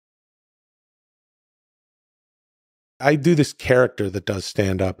I do this character that does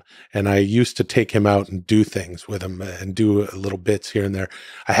stand up, and I used to take him out and do things with him and do little bits here and there.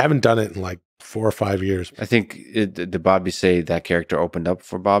 I haven't done it in like 4 or 5 years. I think, did Bobby say that character opened up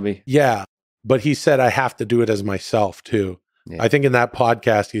for Bobby? Yeah. But he said, I have to do it as myself too. Yeah. I think in that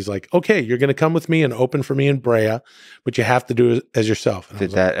podcast, he's like, okay, you're going to come with me and open for me in Brea, but you have to do it as yourself. And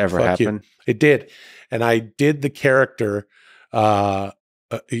did that ever happen? You. It did. And I did the character,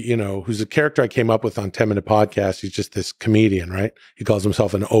 who's a character I came up with on 10 Minute Podcast. He's just this comedian, right? He calls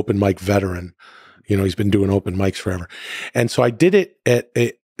himself an open mic veteran. He's been doing open mics forever. And so I did it at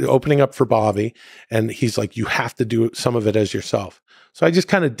opening up for Bobby. And he's like, you have to do some of it as yourself. So I just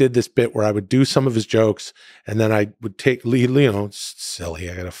kind of did this bit where I would do some of his jokes, and then I would take, it's silly.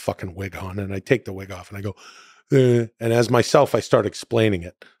 I got a fucking wig on, and I take the wig off and I go, and as myself, I start explaining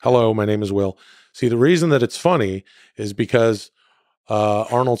it. Hello, my name is Will. See, the reason that it's funny is because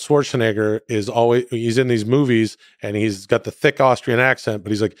Arnold Schwarzenegger he's in these movies and he's got the thick Austrian accent,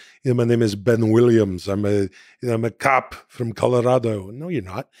 but he's like, yeah, my name is Ben Williams. I'm a cop from Colorado. No, you're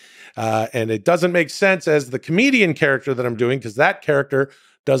not. And it doesn't make sense as the comedian character that I'm doing, because that character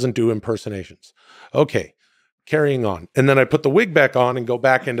doesn't do impersonations. Okay, carrying on. And then I put the wig back on and go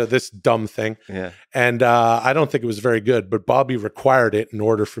back into this dumb thing. Yeah. And I don't think it was very good, but Bobby required it in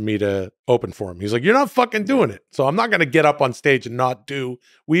order for me to open for him. He's like, you're not fucking doing it. So I'm not going to get up on stage and not do.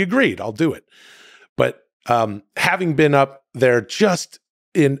 We agreed, I'll do it. But having been up there just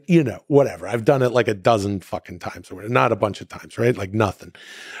in, whatever, I've done it like a dozen fucking times, or not a bunch of times, right? Like nothing.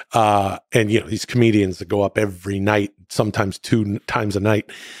 And these comedians that go up every night, sometimes 2 times a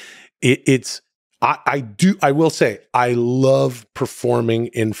night, I will say, I love performing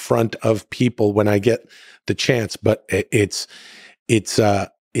in front of people when I get the chance, but it's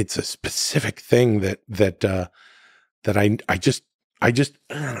a specific thing that I just, I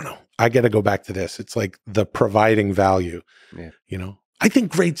don't know. I got to go back to this. It's like the providing value, I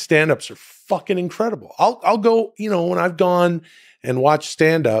think great stand-ups are fucking incredible. I'll go, when I've gone and watched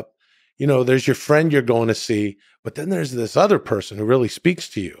stand-up, there's your friend you're going to see, but then there's this other person who really speaks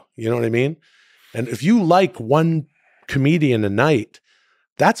to you. You know what I mean? And if you like one comedian a night,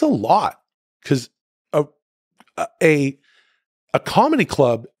 that's a lot, because a comedy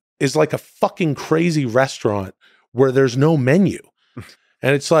club is like a fucking crazy restaurant where there's no menu.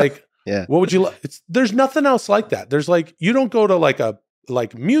 And it's like, yeah, what would you like? There's nothing else like that. There's like, you don't go to like a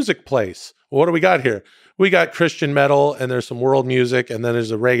music place. Well, what do we got here? We got Christian metal, and there's some world music, and then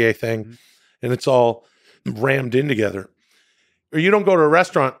there's a reggae thing, and it's all rammed in together. Or you don't go to a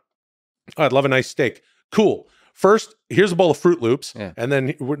restaurant. Oh, I'd love a nice steak. Cool. First, here's a bowl of Fruit Loops, and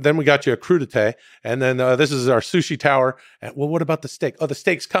then we got you a crudité, and then this is our sushi tower. And, well, what about the steak? Oh, the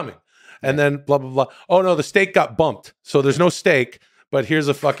steak's coming. And then blah, blah, blah. Oh, no, the steak got bumped, so there's no steak, but here's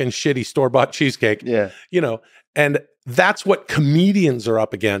a fucking shitty store-bought cheesecake. Yeah. And that's what comedians are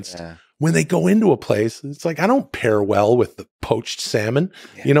up against when they go into a place. It's like, I don't pair well with the poached salmon.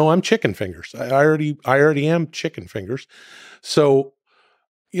 Yeah. I'm chicken fingers. I already am chicken fingers. So,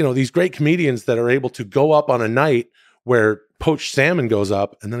 these great comedians that are able to go up on a night where poached salmon goes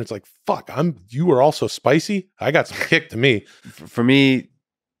up, and then it's like, fuck, you are also spicy. I got some kick to me. For me,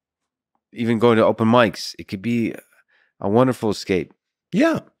 even going to open mics, it could be a wonderful escape.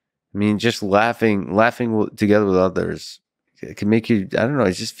 Yeah. I mean, just laughing together with others, it can make you, I don't know,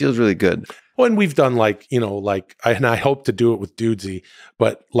 it just feels really good. Well, and we've done and I hope to do it with Dudesy,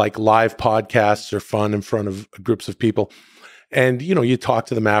 but like live podcasts are fun in front of groups of people. And, you talk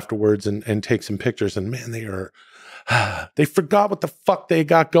to them afterwards and take some pictures, and man, they forgot what the fuck they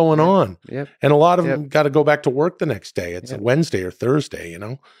got going on. Yep. And a lot of them got to go back to work the next day. It's a Wednesday or Thursday,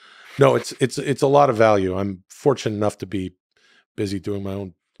 No, it's a lot of value. I'm fortunate enough to be busy doing my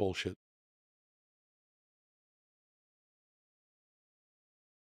own bullshit.